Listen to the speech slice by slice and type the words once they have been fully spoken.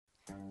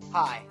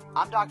Hi,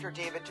 I'm Dr.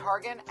 David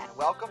Targan, and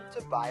welcome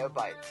to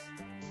BioBytes.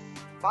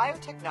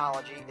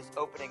 Biotechnology is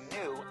opening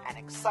new and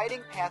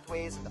exciting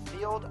pathways in the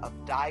field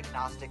of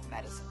diagnostic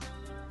medicine.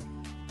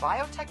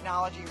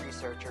 Biotechnology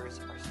researchers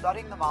are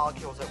studying the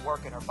molecules at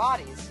work in our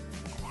bodies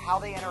and how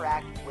they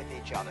interact with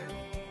each other.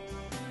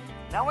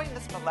 Knowing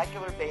this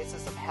molecular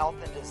basis of health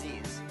and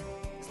disease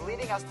is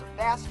leading us to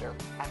faster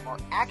and more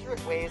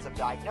accurate ways of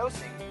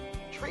diagnosing,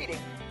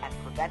 treating, and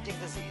preventing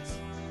disease.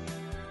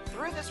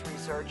 Through this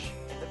research,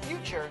 in the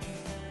future,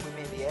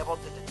 we may be able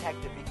to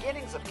detect the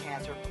beginnings of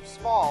cancer from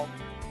small,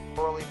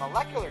 early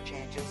molecular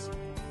changes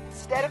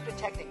instead of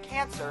detecting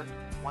cancer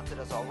once it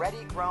has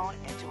already grown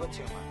into a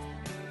tumor.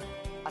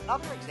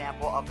 Another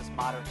example of this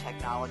modern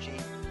technology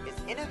is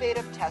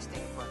innovative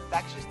testing for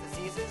infectious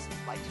diseases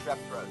like strep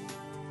throat.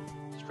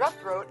 Strep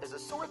throat is a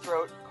sore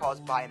throat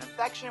caused by an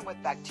infection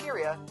with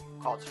bacteria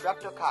called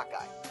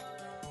streptococci.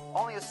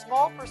 Only a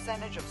small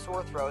percentage of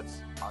sore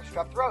throats are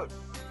strep throat.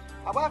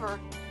 However,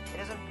 it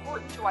is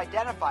important to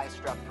identify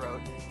strep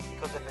throat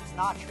because if it's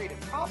not treated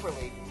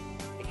properly,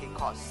 it can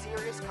cause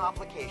serious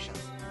complications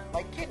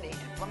like kidney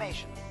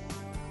inflammation.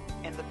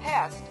 In the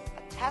past,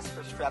 a test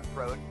for strep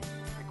throat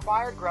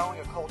required growing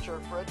a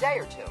culture for a day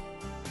or two.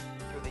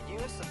 Through the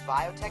use of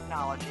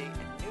biotechnology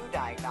and new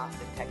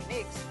diagnostic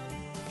techniques,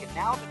 we can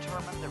now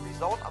determine the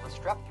result of a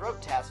strep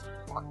throat test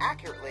more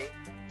accurately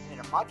and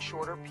in a much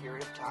shorter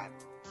period of time.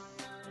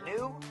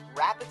 New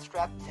rapid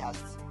strep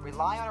tests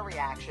rely on a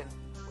reaction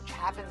which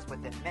happens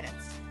within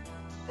minutes.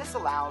 This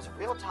allows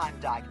real-time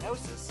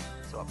diagnosis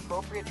so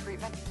appropriate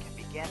treatment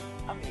can begin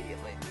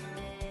immediately.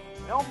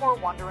 No more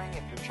wondering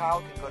if your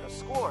child can go to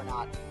school or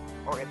not,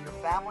 or if your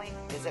family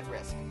is at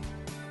risk.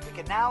 We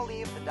can now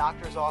leave the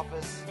doctor's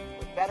office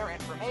with better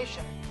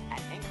information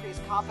and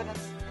increased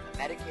confidence in the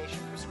medication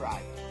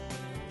prescribed.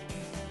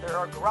 There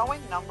are a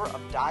growing number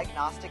of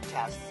diagnostic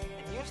tests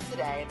in use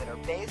today that are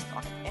based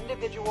on an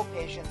individual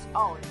patient's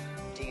own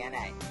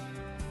DNA.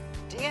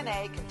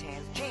 DNA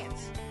contains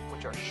genes,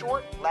 which are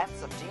short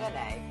lengths of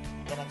DNA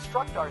that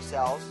instruct our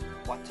cells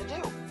what to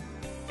do.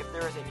 If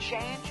there is a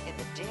change in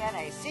the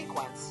DNA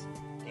sequence,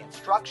 the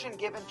instruction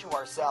given to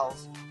our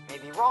cells may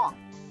be wrong,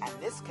 and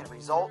this can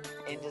result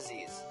in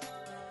disease.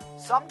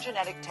 Some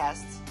genetic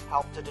tests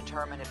help to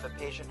determine if a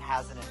patient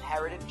has an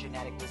inherited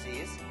genetic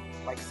disease,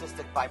 like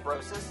cystic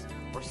fibrosis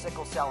or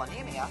sickle cell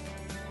anemia.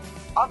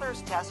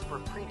 Others test for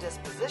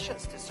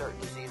predispositions to certain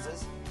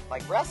diseases,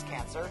 like breast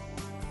cancer.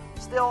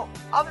 Still,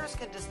 others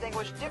can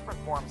distinguish different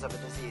forms of a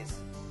disease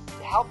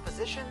to help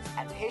physicians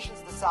and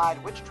patients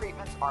decide which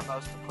treatments are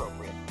most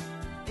appropriate.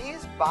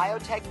 These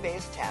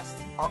biotech-based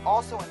tests are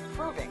also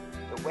improving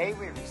the way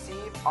we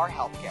receive our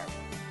healthcare.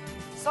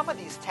 Some of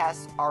these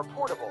tests are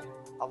portable,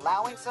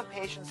 allowing some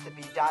patients to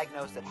be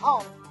diagnosed at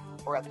home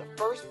or at the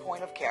first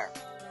point of care.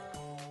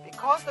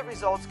 Because the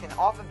results can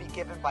often be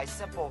given by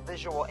simple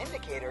visual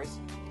indicators,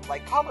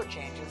 like color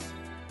changes,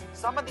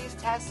 some of these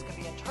tests can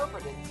be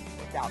interpreted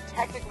without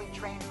technically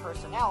trained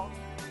personnel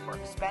or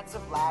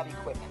expensive lab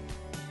equipment.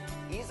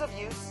 Ease of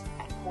use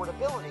and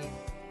portability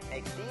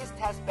makes these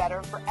tests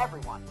better for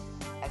everyone,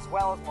 as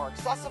well as more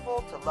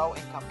accessible to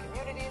low-income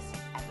communities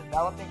and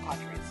developing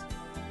countries.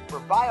 For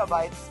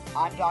BioBytes,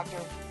 I'm Dr.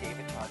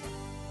 David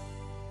Targan.